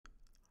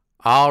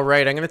All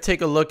right, I'm going to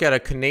take a look at a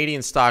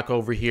Canadian stock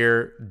over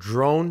here,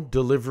 Drone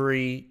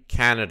Delivery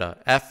Canada,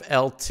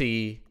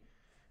 FLT.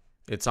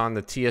 It's on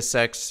the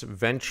TSX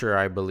Venture,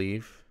 I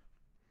believe.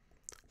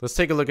 Let's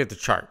take a look at the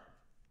chart.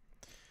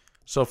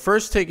 So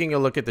first, taking a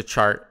look at the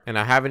chart, and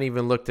I haven't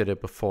even looked at it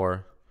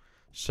before.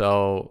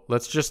 So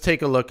let's just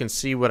take a look and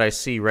see what I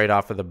see right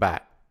off of the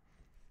bat.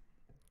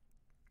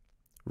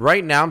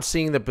 Right now, I'm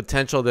seeing the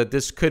potential that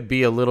this could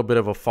be a little bit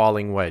of a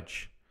falling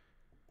wedge.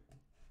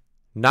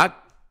 Not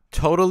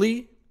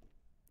totally,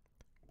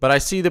 but I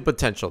see the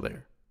potential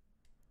there.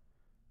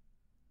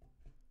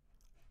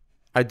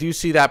 I do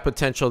see that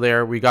potential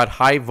there. We got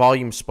high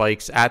volume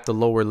spikes at the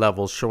lower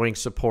levels, showing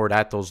support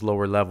at those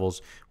lower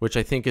levels, which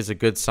I think is a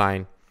good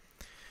sign.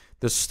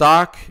 The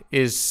stock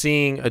is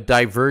seeing a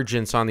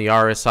divergence on the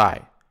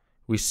RSI.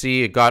 We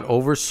see it got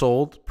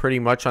oversold pretty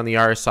much on the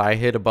RSI,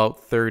 hit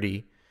about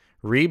 30,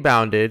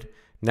 rebounded.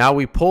 Now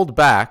we pulled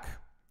back.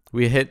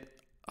 We hit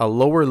a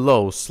lower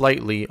low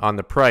slightly on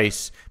the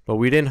price, but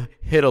we didn't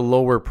hit a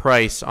lower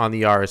price on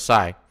the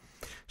RSI.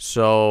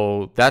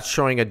 So that's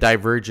showing a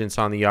divergence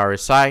on the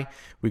RSI.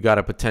 We got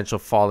a potential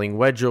falling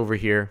wedge over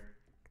here.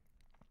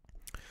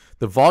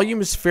 The volume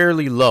is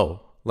fairly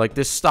low. Like,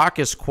 this stock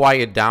is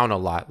quiet down a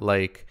lot.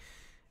 Like,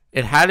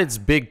 it had its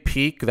big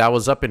peak that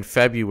was up in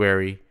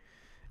February,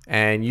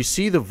 and you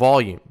see the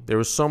volume. There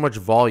was so much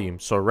volume.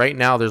 So right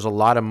now there's a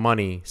lot of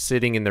money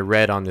sitting in the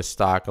red on this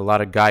stock. A lot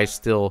of guys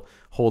still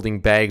holding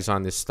bags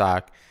on this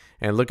stock.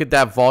 And look at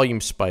that volume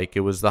spike.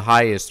 It was the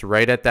highest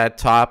right at that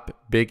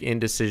top big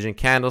indecision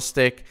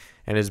candlestick,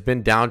 and has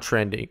been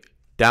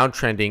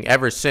downtrending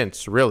ever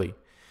since, really.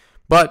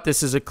 But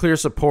this is a clear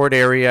support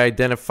area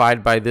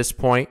identified by this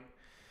point,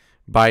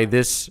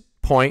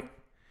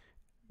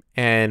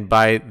 and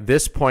by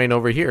this point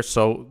over here.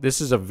 So this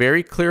is a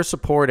very clear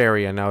support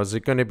area. Now, is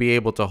it going to be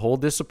able to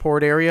hold this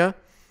support area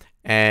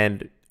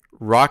and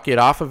rocket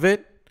off of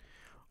it,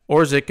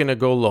 or is it going to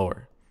go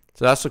lower?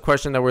 So that's the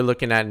question that we're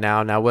looking at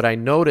now. Now, what I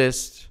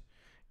noticed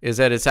is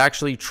that it's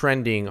actually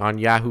trending on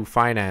Yahoo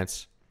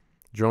Finance.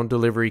 Drone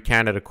Delivery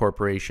Canada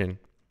Corporation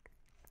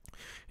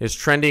is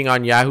trending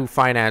on Yahoo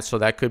Finance, so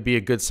that could be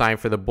a good sign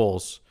for the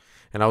bulls.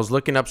 And I was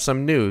looking up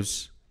some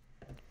news,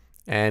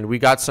 and we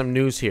got some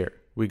news here.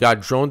 We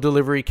got Drone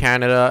Delivery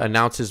Canada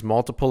announces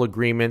multiple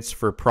agreements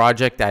for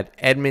project at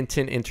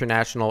Edmonton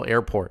International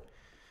Airport.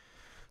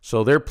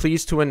 So they're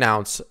pleased to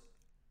announce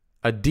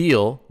a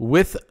deal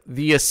with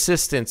the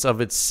assistance of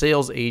its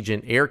sales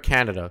agent, Air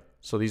Canada.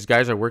 So these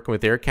guys are working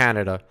with Air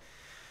Canada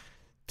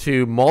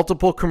to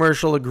multiple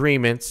commercial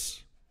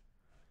agreements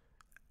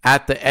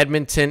at the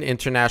Edmonton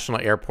International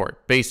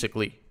Airport,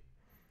 basically.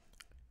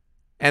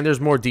 And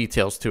there's more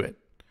details to it.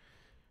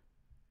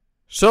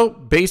 So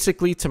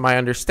basically, to my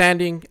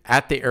understanding,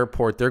 at the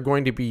airport, they're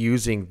going to be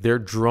using their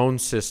drone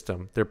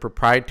system, their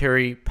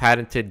proprietary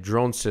patented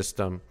drone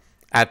system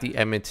at the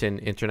Edmonton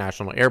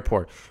International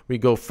Airport. We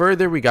go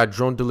further. We got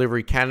Drone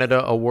Delivery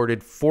Canada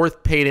awarded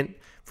fourth patent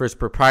for its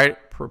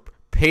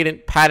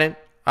patent.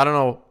 I don't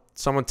know.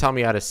 Someone tell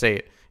me how to say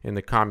it in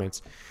the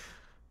comments.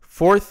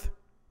 Fourth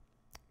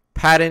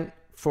patent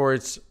for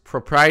its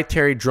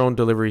proprietary drone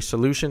delivery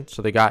solution.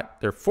 So they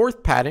got their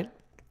fourth patent,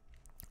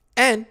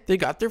 and they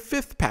got their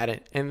fifth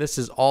patent. And this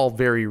is all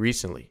very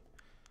recently,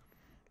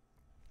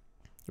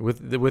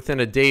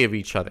 within a day of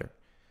each other.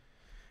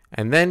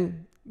 And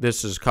then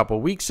this is a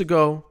couple weeks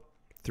ago,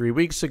 3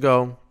 weeks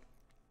ago,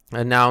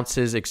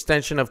 announces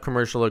extension of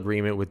commercial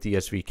agreement with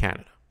DSV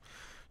Canada.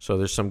 So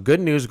there's some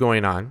good news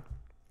going on.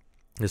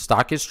 The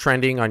stock is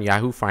trending on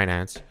Yahoo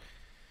Finance.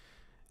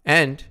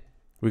 And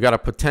we got a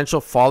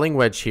potential falling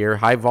wedge here.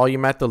 High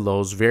volume at the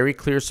lows. Very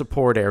clear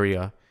support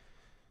area.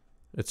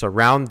 It's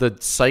around the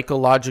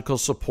psychological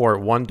support,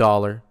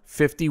 $1.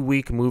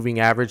 50-week moving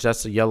average.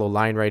 That's the yellow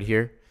line right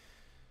here.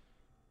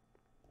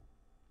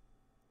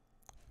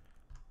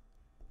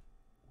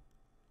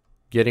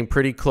 Getting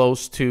pretty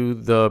close to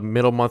the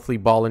middle monthly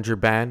Bollinger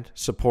Band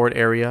support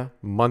area,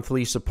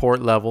 monthly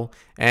support level,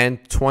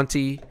 and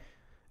 20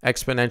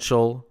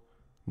 exponential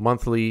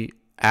monthly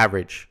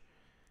average.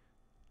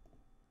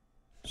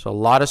 So a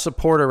lot of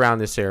support around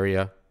this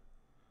area.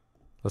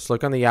 Let's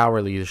look on the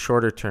hourly, the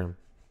shorter term.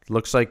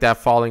 Looks like that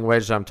falling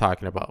wedge that I'm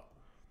talking about.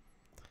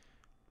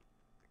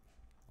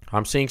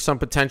 I'm seeing some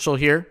potential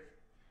here.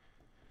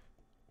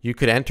 You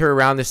could enter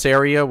around this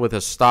area with a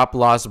stop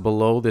loss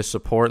below this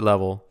support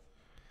level.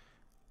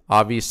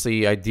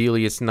 Obviously,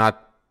 ideally, it's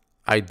not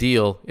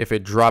ideal if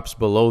it drops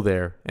below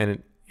there.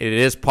 And it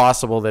is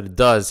possible that it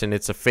does, and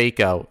it's a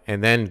fake out,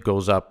 and then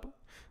goes up,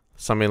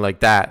 something like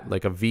that,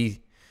 like a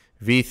V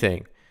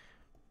thing.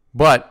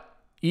 But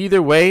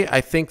either way, I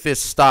think this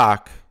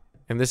stock,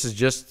 and this is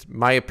just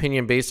my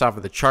opinion based off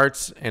of the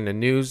charts and the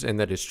news and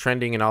that it's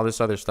trending and all this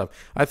other stuff,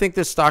 I think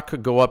this stock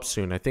could go up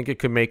soon. I think it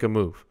could make a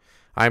move.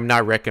 I'm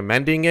not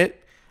recommending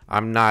it.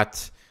 I'm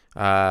not,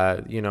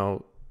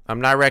 I'm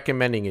not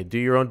recommending it. Do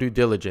your own due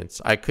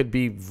diligence. I could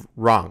be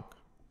wrong.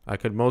 I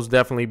could most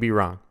definitely be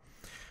wrong.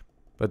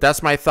 But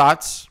that's my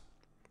thoughts.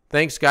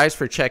 Thanks, guys,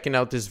 for checking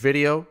out this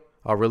video.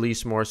 I'll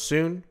release more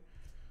soon.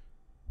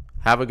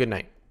 Have a good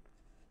night.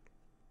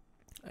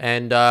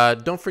 And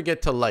don't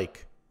forget to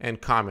like and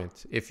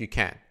comment if you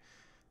can.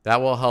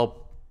 That will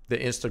help the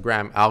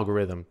Instagram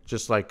algorithm,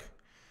 just like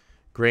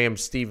Graham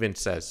Stevens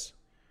says.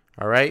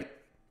 All right?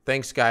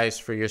 Thanks, guys,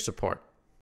 for your support.